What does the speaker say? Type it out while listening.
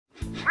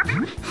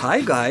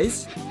Hi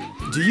guys!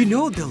 Do you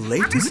know the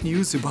latest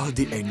news about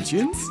the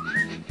engines?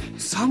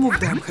 Some of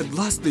them had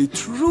lost their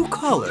true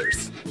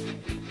colors.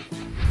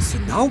 So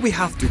now we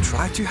have to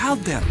try to help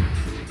them.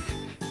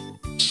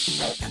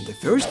 And the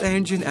first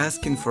engine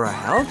asking for our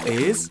help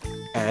is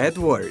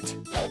Edward.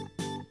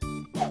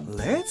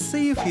 Let's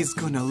see if he's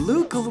gonna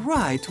look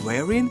alright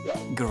wearing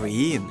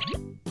green.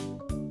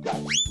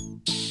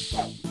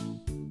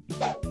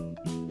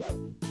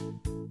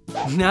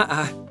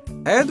 Nah,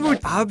 Edward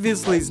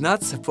obviously is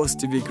not supposed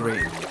to be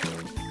green.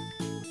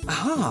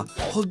 Aha,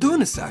 hold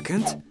on a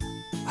second.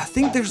 I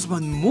think there's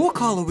one more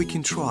color we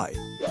can try.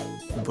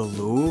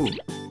 Blue.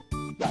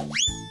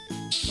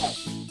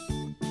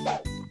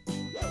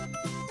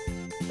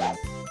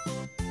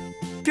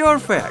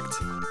 Perfect!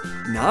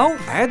 Now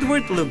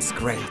Edward looks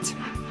great.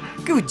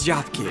 Good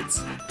job,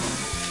 kids!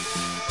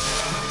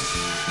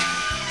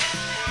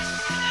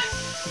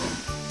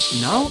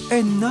 Now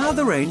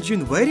another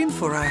engine waiting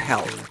for our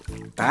help.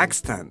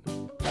 Paxton.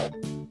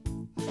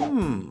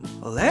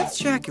 Let's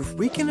check if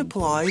we can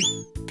apply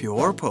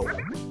purple.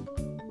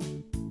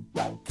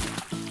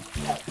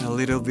 A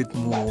little bit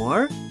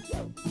more.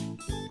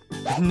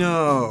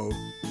 No,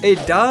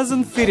 it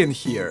doesn't fit in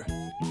here.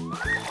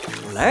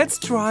 Let's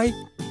try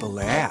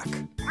black.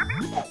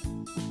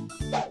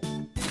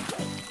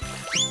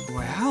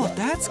 Well,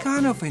 that's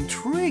kind of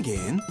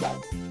intriguing.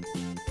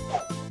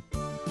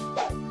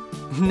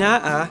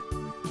 Nah,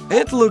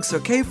 it looks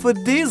okay for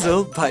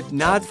Diesel, but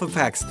not for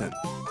Paxton.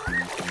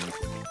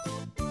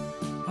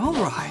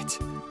 Alright,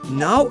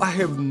 now I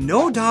have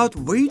no doubt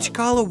which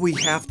color we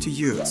have to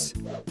use.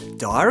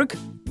 Dark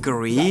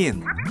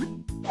green.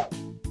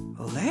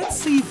 Let's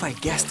see if I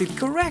guessed it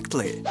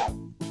correctly.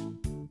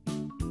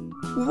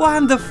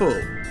 Wonderful!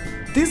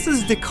 This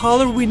is the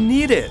color we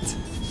needed.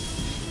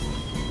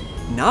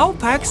 Now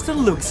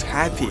Paxton looks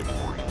happy.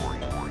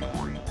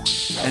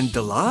 And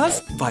the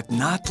last but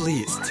not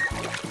least,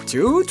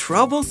 two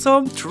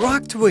troublesome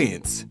truck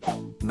twins,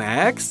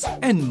 Max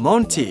and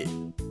Monty.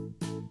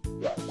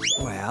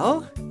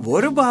 Well,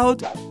 what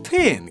about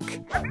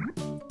pink?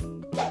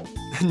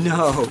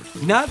 No,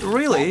 not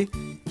really.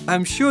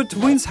 I'm sure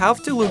twins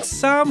have to look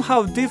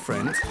somehow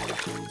different.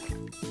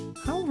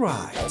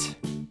 Alright,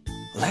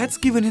 let's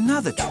give it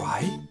another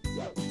try.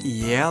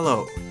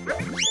 Yellow.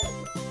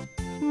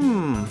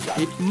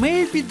 It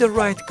may be the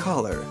right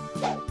color.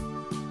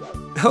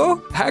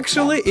 Oh,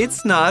 actually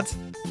it's not.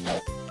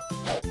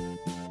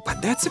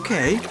 But that's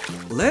okay.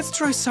 Let's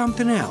try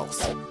something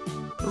else.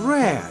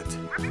 Red.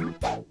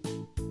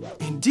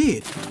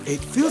 Indeed, it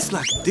feels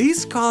like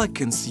this color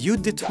can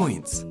suit the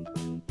twins.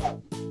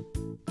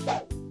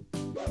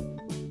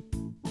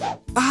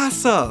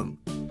 Awesome!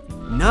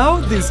 Now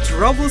these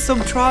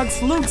troublesome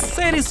trucks look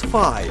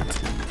satisfied.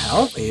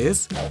 Help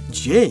is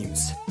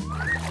James.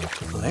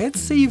 Let's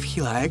see if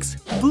he likes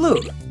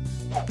blue.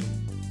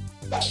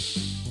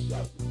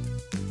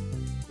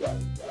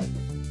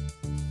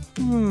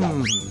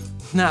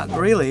 Not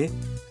really.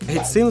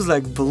 It seems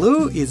like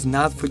blue is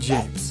not for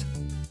James.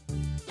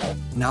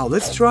 Now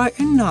let's try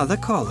another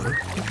color.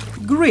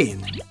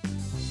 Green.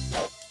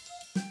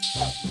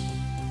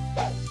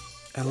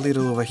 A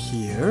little over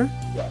here.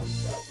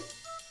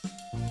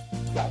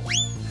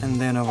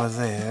 And then over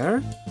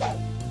there.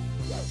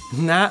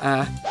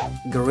 Nah,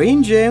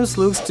 Green James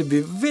looks to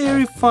be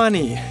very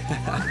funny.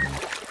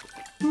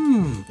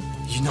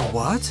 You know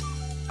what?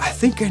 I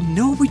think I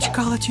know which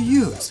color to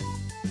use.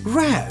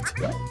 Red.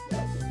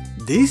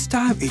 This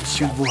time it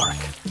should work.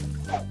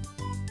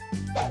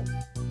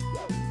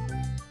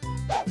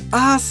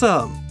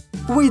 Awesome!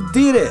 We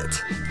did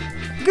it!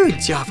 Good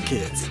job,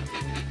 kids!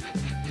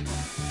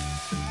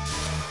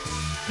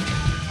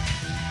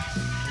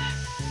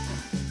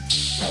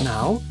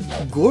 Now,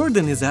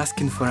 Gordon is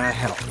asking for our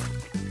help.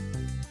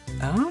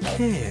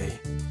 Okay,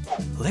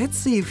 let's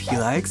see if he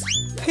likes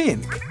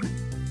pink.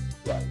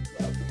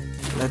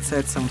 Let's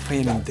add some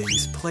paint in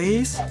this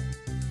place.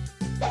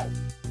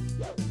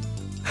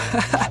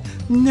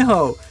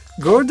 No,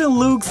 Gordon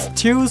looks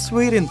too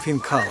sweet in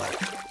pink color.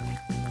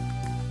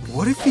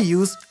 What if we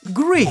use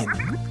green?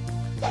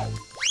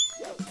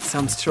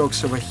 Some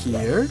strokes over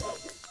here.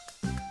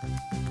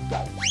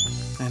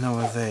 And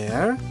over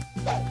there.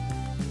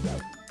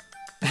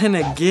 And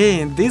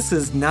again, this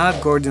is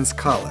not Gordon's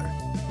color.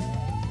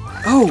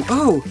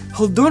 Oh,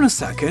 hold on a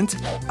second.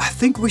 I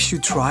think we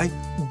should try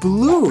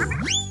blue.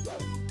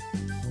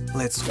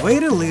 Let's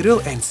wait a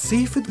little and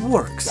see if it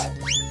works.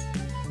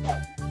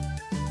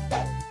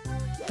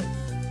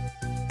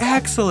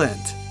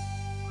 Excellent!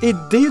 It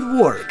did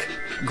work.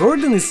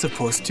 Gordon is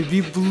supposed to be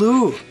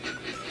blue.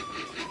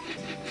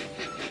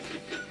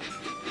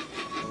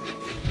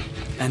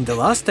 And the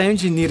last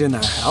engine needing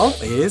our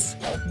help is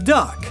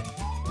Duck.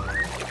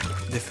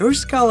 The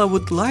first color I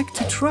would like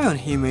to try on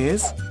him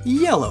is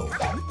yellow.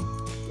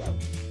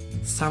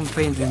 Some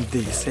paint in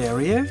this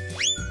area.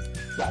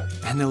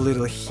 And a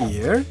little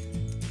here.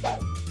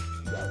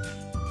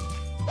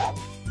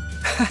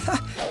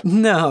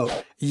 No,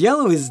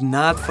 yellow is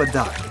not for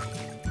Duck.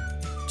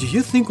 Do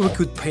you think we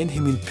could paint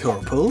him in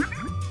purple?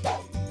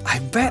 I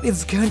bet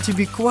it's going to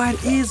be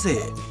quite easy.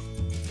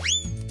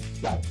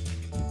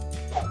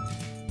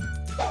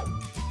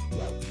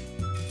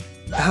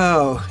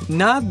 Oh,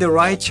 not the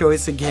right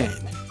choice again.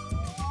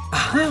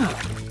 Aha!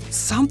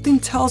 Something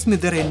tells me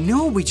that I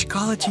know which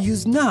color to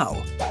use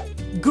now.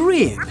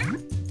 Green.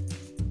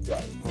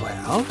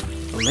 Well,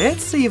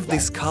 let's see if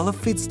this color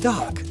fits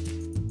Duck.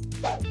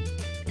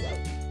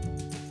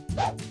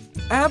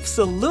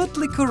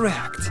 Absolutely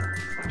correct.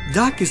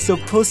 Duck is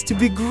supposed to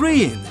be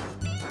green.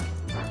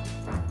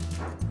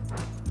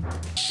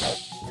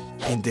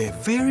 In the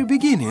very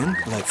beginning,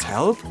 let's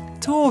help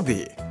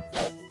Toby.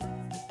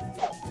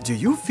 Do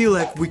you feel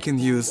like we can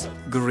use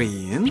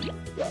green?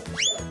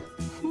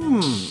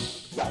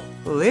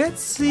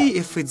 Let's see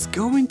if it's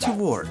going to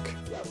work.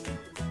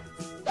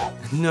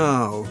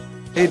 No,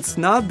 it's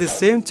not the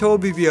same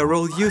Toby we are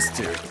all used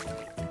to.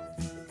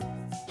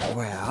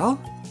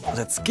 Well,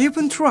 let's keep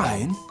on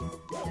trying.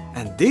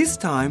 And this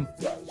time,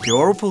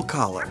 purple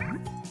color.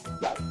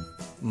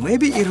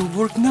 Maybe it'll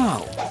work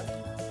now.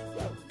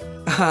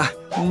 Ah,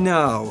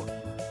 no.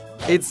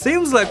 It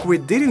seems like we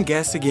didn't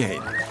guess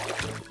again.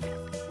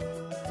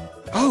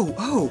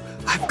 Oh,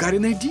 I've got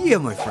an idea,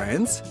 my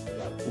friends.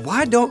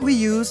 Why don't we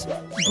use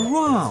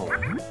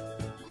brown?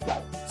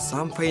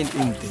 Some paint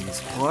in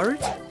this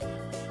part,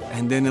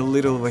 and then a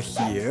little over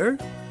here.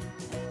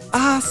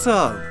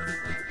 Awesome!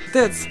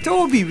 That's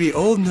Toby we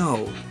all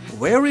know,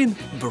 wearing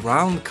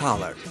brown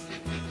color.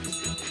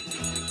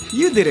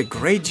 You did a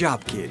great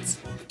job, kids.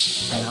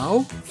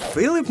 Now,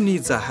 Philip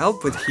needs a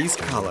help with his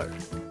color.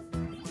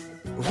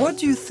 What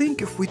do you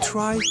think if we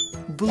try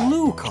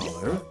blue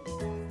color?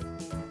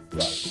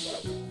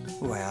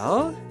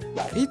 Well,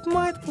 it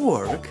might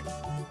work.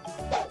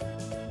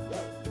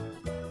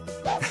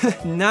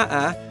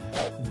 Nah,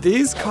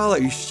 this color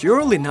is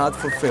surely not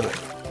for Philip.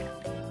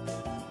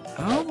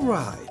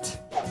 Alright,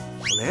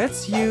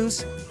 let's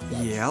use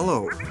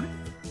yellow.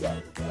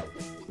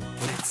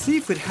 Let's see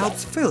if it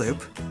helps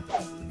Philip.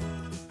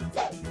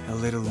 A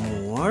little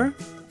more.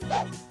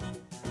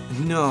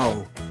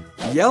 No,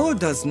 yellow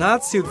does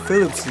not suit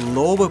Philip's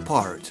lower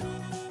part.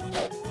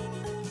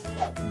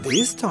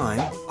 This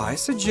time, I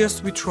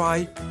suggest we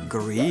try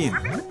green.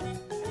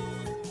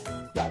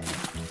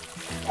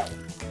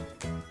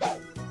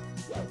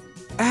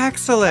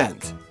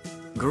 Excellent!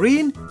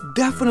 Green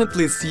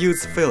definitely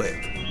suits Philip.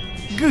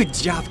 Good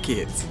job,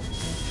 kids!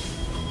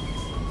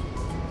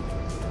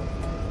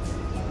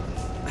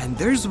 And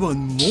there's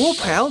one more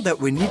pal that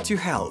we need to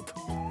help.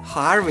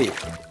 Harvey.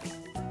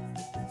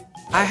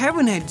 I have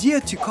an idea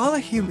to color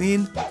him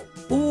in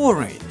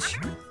orange.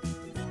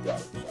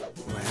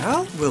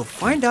 Well, we'll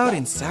find out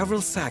in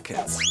several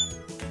seconds.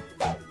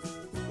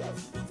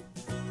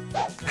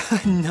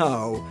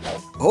 No,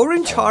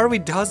 Orange Harvey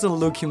doesn't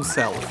look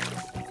himself.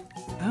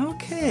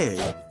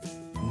 Okay,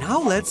 now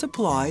let's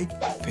apply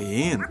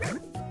pink.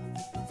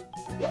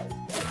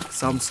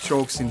 Some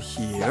strokes in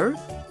here.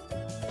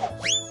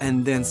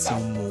 And then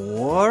some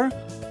more.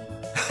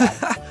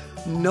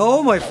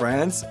 No, my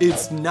friends,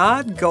 it's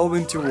not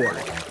going to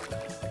work.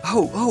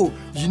 Oh,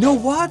 you know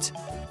what?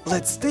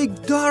 Let's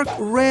take dark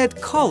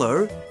red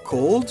color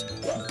called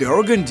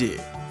burgundy.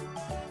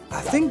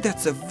 I think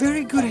that's a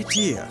very good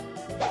idea.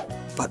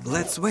 But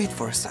let's wait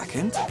for a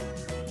second.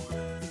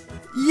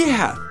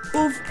 Yeah,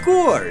 of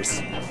course!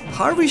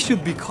 Harvey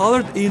should be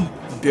colored in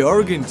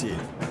burgundy.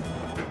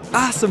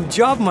 Awesome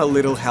job, my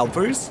little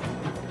helpers!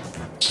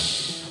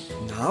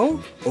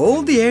 Now,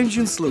 all the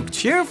engines look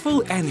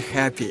cheerful and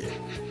happy.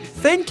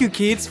 Thank you,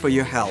 kids, for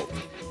your help.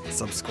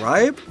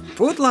 Subscribe,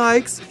 put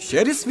likes,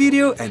 share this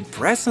video and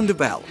press on the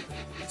bell.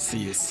 See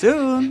you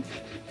soon!